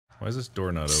Why is this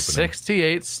door not opening?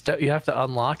 68 steps. You have to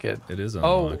unlock it. It is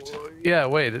unlocked. Oh, yeah.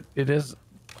 Wait. It is.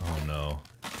 Oh no.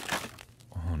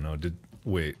 Oh no.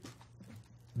 Wait.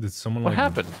 Did someone What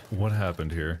happened? What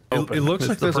happened here? Open. It looks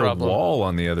like the there's problem. a wall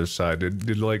on the other side.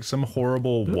 Did like some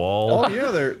horrible wall? Oh yeah,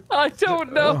 there. I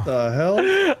don't know. What the hell?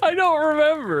 I don't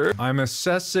remember. I'm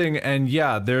assessing, and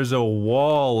yeah, there's a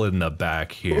wall in the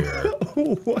back here.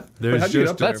 What? There's How'd you get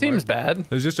just up there, That seems bad.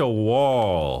 There's just a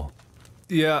wall.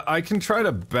 Yeah, I can try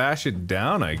to bash it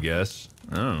down, I guess.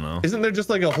 I don't know. Isn't there just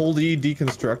like a hold E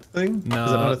deconstruct thing? No,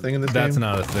 is that not a thing in this game? That's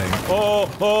not a thing.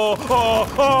 Oh, oh,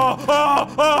 oh, oh,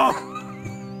 oh, oh!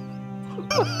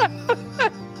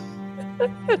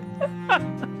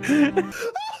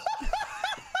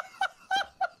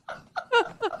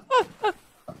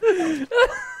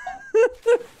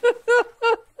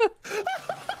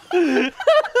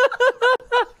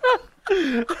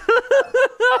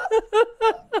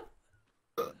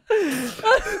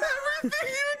 Everything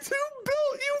you two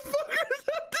built, you fuckers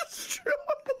have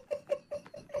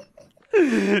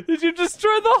destroyed. Did you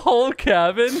destroy the whole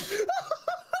cabin?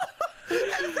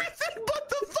 Everything but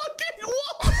the fucking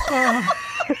wall.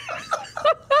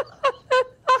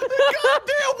 The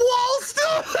goddamn wall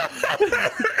still.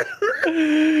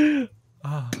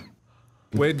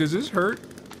 Wait, does this hurt?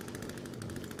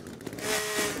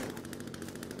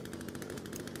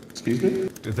 Excuse me?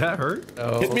 Did that hurt?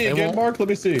 Oh, Hit me it again, won't- Mark. Let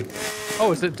me see.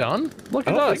 Oh, is it done? Look,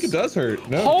 I it don't does. think it does hurt.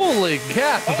 No. Holy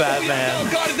crap, Oh, Batman! Oh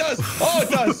god, it does! Oh, it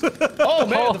does! Oh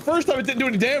man, the first time it didn't do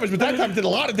any damage, but that time it did a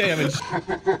lot of damage.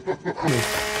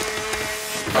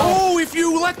 Oh, if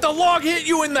you let the log hit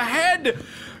you in the head,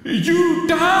 you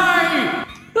die!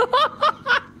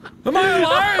 Am I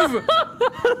alive?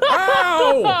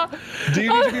 Ow! Do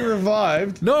you need to be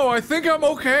revived? No, I think I'm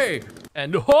okay.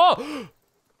 And oh,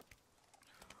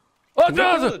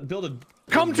 Build a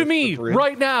come to me bridge.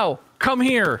 right now. Come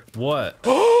here. What?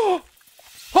 Oh!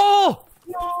 What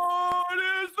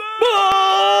is that?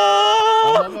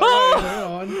 On my way, hang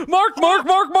on. Mark!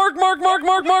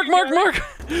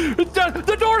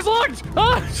 The door's locked!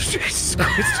 Ah, Jesus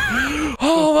Christ.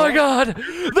 Oh my god!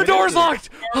 The door's locked!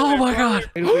 Oh my god!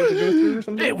 Hey, do we have to go through or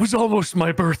something? It was almost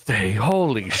my birthday.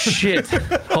 Holy shit.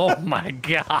 Oh my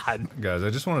god. Guys, I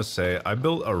just want to say, I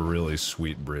built a really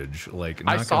sweet bridge. Like,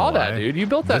 I not saw gonna that, lie. dude. You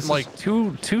built that This in like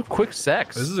two quick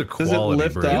secs. This is a Does it quality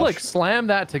lift bridge. up? You like slammed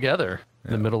that together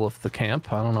in the middle of the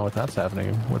camp. I don't know what that's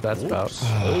happening. What that's about.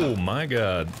 Oh my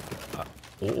god.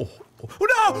 Oh. Oh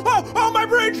no! Oh my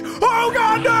bridge! Oh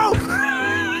god, no!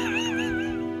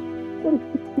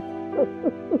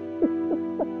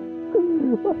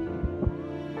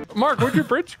 Mark, where'd your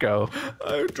bridge go?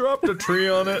 I dropped a tree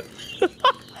on it.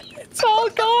 It's all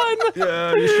gone.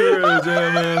 Yeah, it sure is,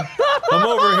 yeah, man. I'm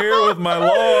over here with my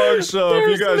logs, so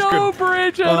There's if you guys no could.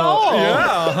 bridge at all.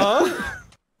 Yeah, huh?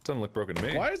 Doesn't look broken to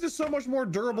me. Why is this so much more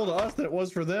durable to us than it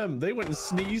was for them? They went and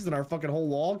sneezed and our fucking whole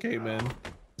wall came in.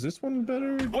 Is this one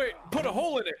better? Wait, put a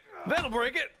hole in it. That'll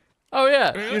break it. Oh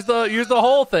yeah, use the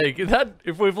whole thing. That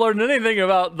if we've learned anything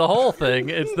about the whole thing,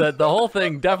 it's that the whole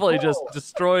thing definitely just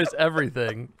destroys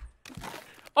everything.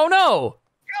 Oh no!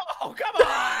 Oh, come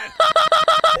on!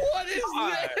 What is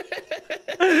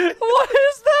that? What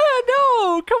is that?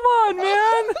 No, come on,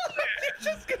 man!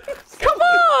 Come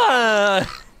on!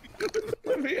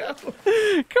 Let me out.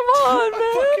 Come on,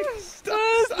 man! Stop,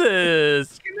 What is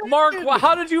this? Mark,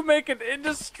 how did you make an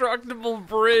indestructible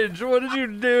bridge? What did you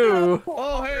do?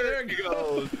 Oh, hey, there it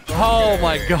goes. Oh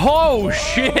my god! Oh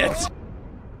shit!